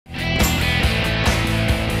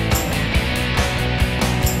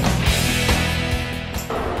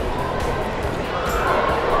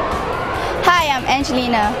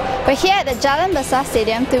Angelina. We're here at the Jalan Besar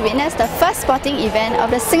Stadium to witness the first sporting event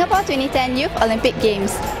of the Singapore 2010 Youth Olympic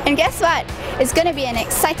Games. And guess what? It's going to be an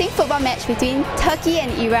exciting football match between Turkey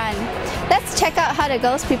and Iran. Let's check out how the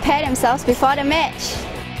girls prepare themselves before the match.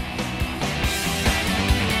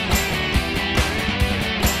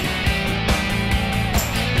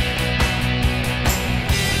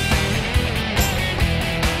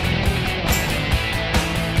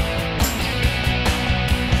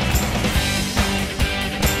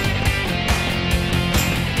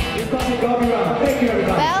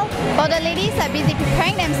 Well, while the ladies are busy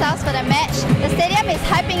preparing themselves for the match, the stadium is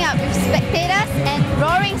hyping up with spectators and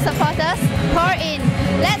roaring supporters pour in.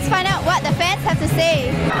 Let's find out what the fans have to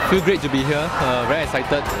say. I feel great to be here, very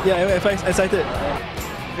excited. Yeah, I'm excited.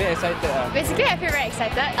 Very excited. Basically, I feel very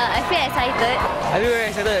excited. I feel excited. I feel very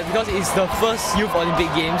excited because it's the first Youth Olympic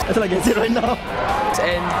Games. I feel like I can see it right now.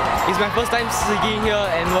 And it's my first time sitting here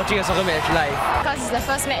and watching a soccer match live. Because it's the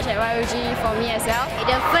first match at YOG for me as well.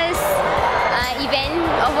 The first event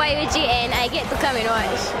of YOG and I get to come and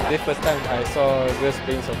watch. The first time I saw girls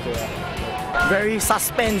playing soccer. Very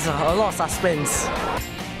suspense, a lot of suspense.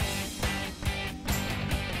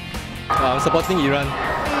 I'm supporting Iran.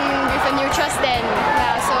 With a neutral stand.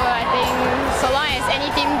 Yeah, so I think so long as any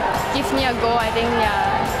team gives me a goal, I think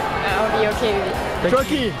I'll be okay with it.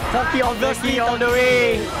 Turkey obviously all the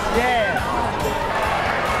way. Yeah.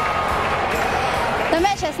 The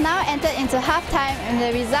match has now entered into half-time and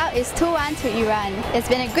the result is 2-1 to Iran. It's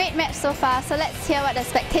been a great match so far, so let's hear what the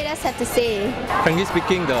spectators have to say. Frankly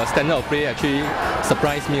speaking, the standard of play actually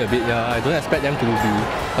surprised me a bit. Yeah, I don't expect them to be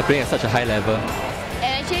playing at such a high level.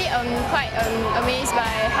 And actually I'm quite amazed by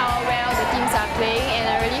how well the teams are playing, and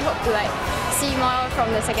I really hope to see more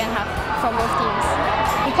from the second half from both teams.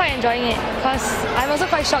 I'm quite enjoying it because I'm also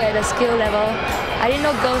quite shocked at the skill level. I didn't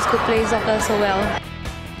know girls could play soccer so well.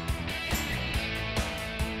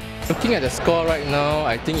 Looking at the score right now,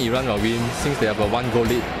 I think Iran will win since they have a 1-goal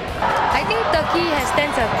lead. I think Turkey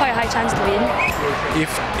stands a quite high chance to win.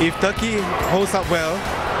 If Turkey holds up well,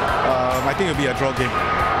 I think it'll be a draw game.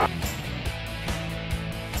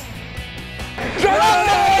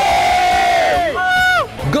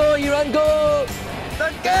 Go Iran, go!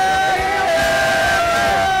 Turkey!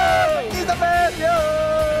 Turkey's the best, yo!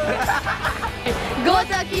 Go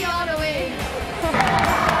Turkey all the way!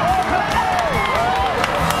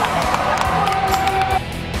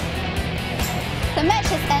 The match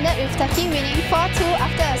has ended with Turkey winning 4-2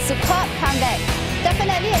 after a superb comeback.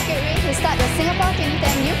 Definitely a great way to start the Singapore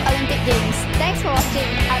 2010 Youth Olympic Games. Thanks for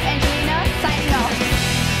watching. I'm Angelina, signing off.